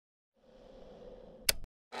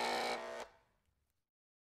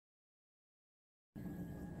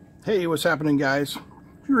Hey, what's happening, guys?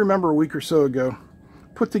 If you remember a week or so ago,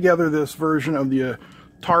 put together this version of the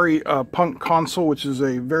Atari Punk console, which is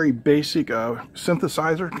a very basic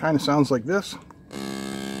synthesizer. Kind of sounds like this.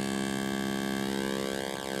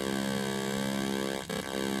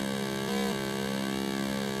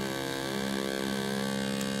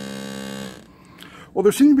 Well,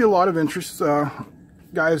 there seemed to be a lot of interest.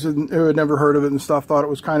 Guys who had never heard of it and stuff thought it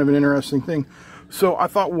was kind of an interesting thing. So I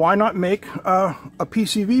thought, why not make a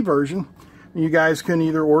PCB version? You guys can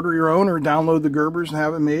either order your own or download the Gerbers and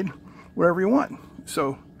have it made, whatever you want.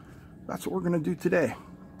 So that's what we're going to do today.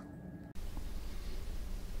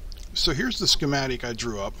 So here's the schematic I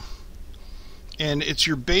drew up. And it's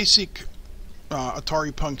your basic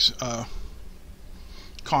Atari Punk's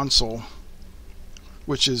console,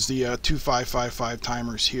 which is the 2555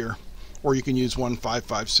 timers here. Or you can use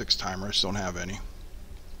 1556 timers, don't have any.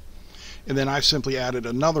 And then I've simply added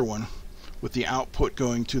another one with the output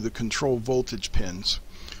going to the control voltage pins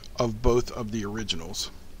of both of the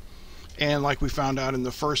originals. And like we found out in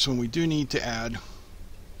the first one, we do need to add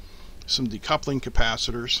some decoupling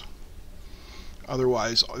capacitors.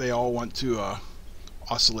 Otherwise, they all want to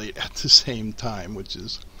oscillate at the same time, which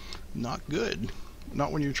is not good.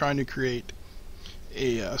 Not when you're trying to create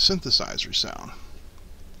a synthesizer sound.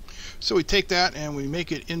 So we take that and we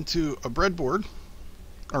make it into a breadboard,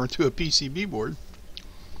 or into a PCB board.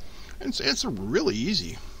 And it's a really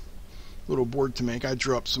easy little board to make. I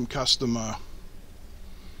drew up some custom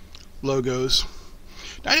logos.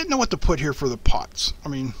 Now, I didn't know what to put here for the pots. I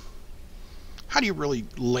mean, how do you really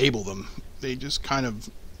label them? They just kind of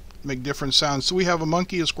make different sounds. So we have a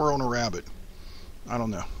monkey, a squirrel, and a rabbit. I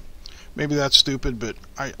don't know. Maybe that's stupid, but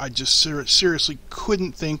I just seriously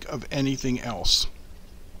couldn't think of anything else.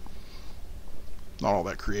 Not all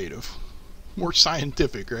that creative. More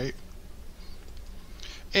scientific, right?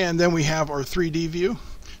 And then we have our 3D view.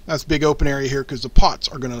 That's big open area here because the pots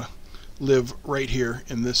are going to live right here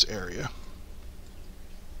in this area.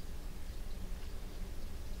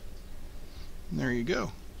 And there you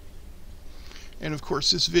go. And of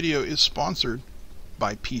course, this video is sponsored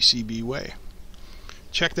by PCB Way.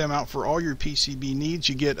 Check them out for all your PCB needs.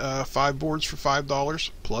 You get 5 boards for $5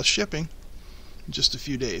 plus shipping in just a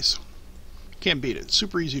few days. Can't beat it. It's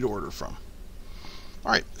super easy to order from.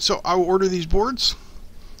 Alright, so I will order these boards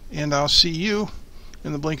and I'll see you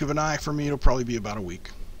in the blink of an eye. For me, it'll probably be about a week.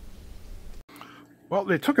 Well,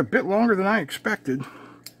 they took a bit longer than I expected.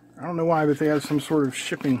 I don't know why, but they had some sort of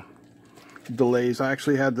shipping delays. I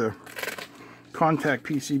actually had to contact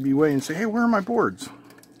PCB Way and say, hey, where are my boards?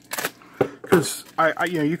 Because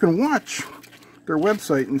you know, you can watch their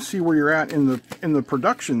website and see where you're at in the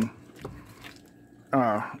production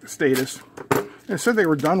status. It said they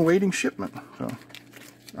were done waiting shipment, so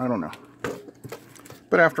I don't know.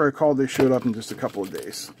 But after I called, they showed up in just a couple of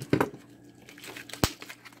days.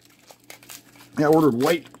 I ordered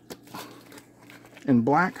white and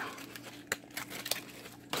black.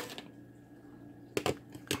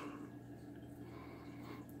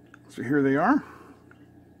 So here they are.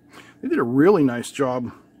 They did a really nice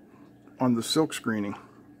job on the silk screening.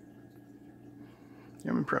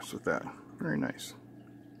 Yeah, I'm impressed with that. Very nice.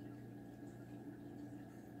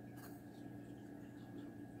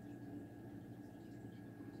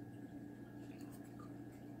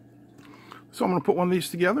 So I'm going to put one of these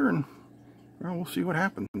together and well, we'll see what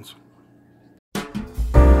happens.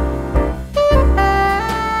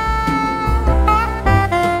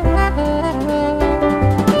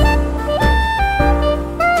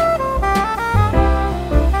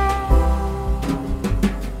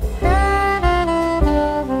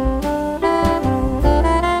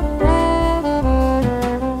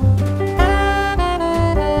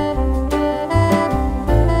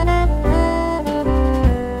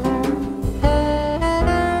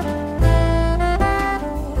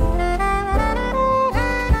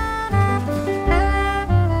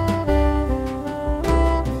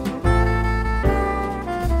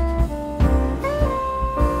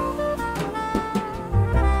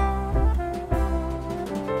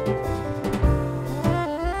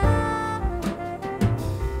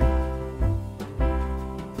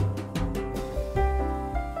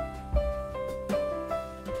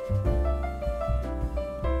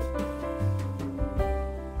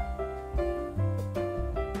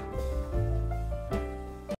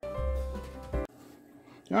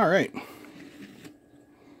 All right,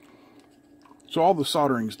 so all the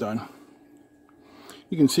soldering's done.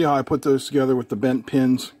 You can see how I put those together with the bent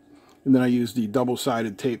pins, and then I used the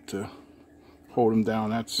double-sided tape to hold them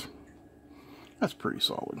down. That's pretty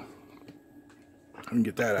solid. I can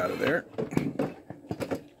get that out of there.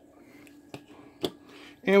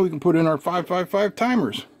 And we can put in our 555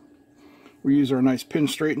 timers. We use our nice pin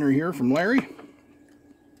straightener here from Larry.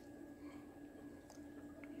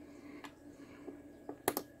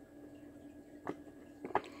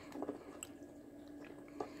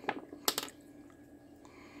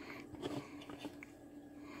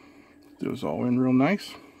 Those all in real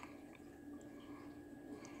nice.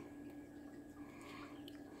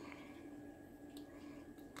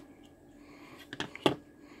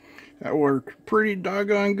 That worked pretty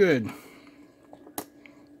doggone good.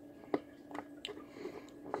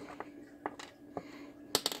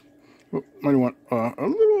 Oh, might want a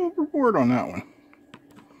little overboard on that one.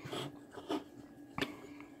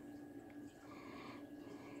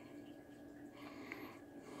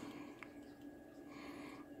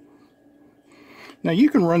 Now you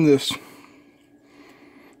can run this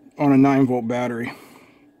on a 9-volt battery,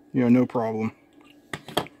 no problem.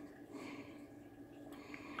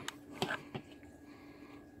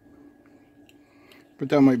 But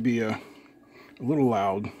that might be a little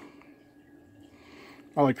loud.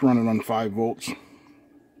 I like to run it on 5 volts.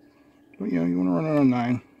 But you want to run it on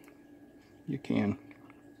 9, you can.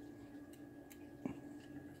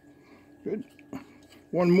 Good.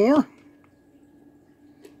 One more.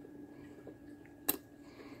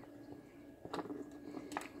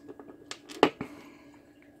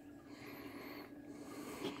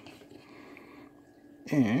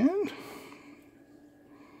 And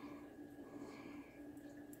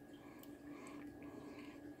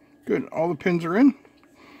good, all the pins are in.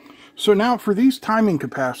 So now for these timing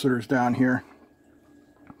capacitors down here,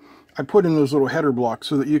 I put in those little header blocks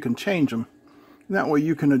so that you can change them. And that way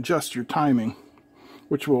you can adjust your timing,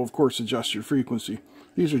 which will of course adjust your frequency.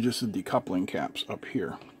 These are just the decoupling caps up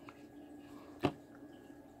here.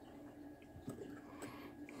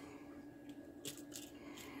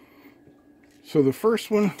 So the first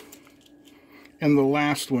one and the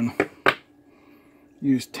last one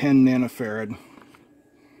use 10 nanofarad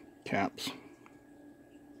caps.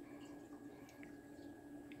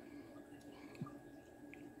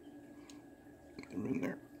 Put them in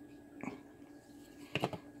there.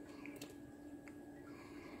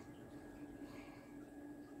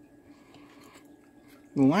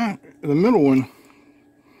 The middle one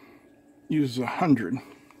uses 100.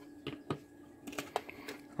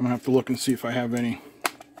 I'm going to have to look and see if I have any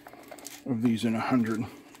of these in 100.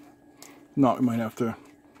 No, we might have to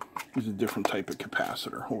use a different type of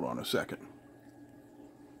capacitor. Hold on a second.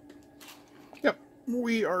 Yep,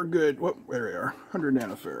 we are good. Whoop, there we are. 100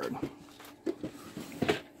 nanofarad.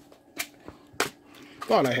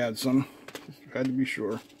 Thought I had some. Just had to be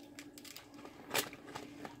sure.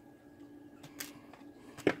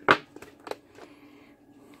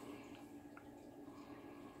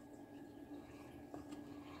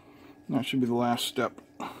 That should be the last step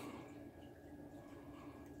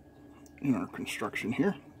in our construction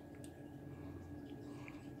here.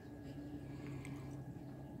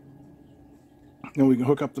 Then we can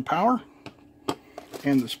hook up the power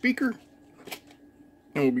and the speaker,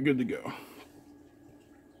 and we'll be good to go.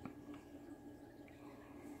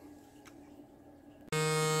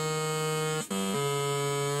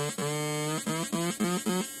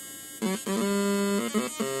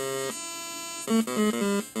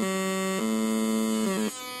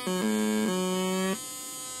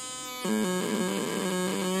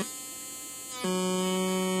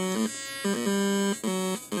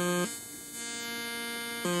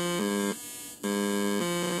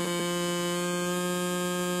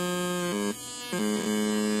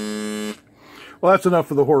 Well, that's enough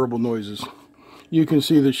of the horrible noises. You can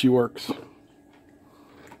see that she works.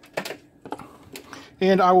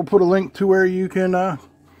 And I will put a link to where you can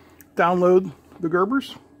download the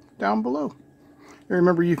Gerbers down below. And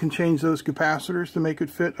remember, you can change those capacitors to make it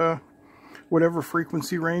fit whatever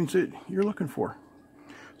frequency range that you're looking for.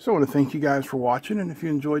 So I want to thank you guys for watching, and if you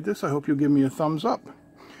enjoyed this, I hope you'll give me a thumbs up.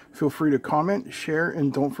 Feel free to comment, share,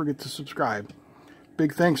 and don't forget to subscribe.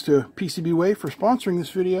 Big thanks to PCB for sponsoring this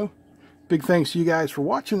video. Big thanks to you guys for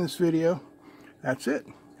watching this video. That's it.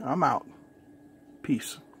 I'm out.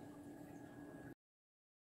 Peace.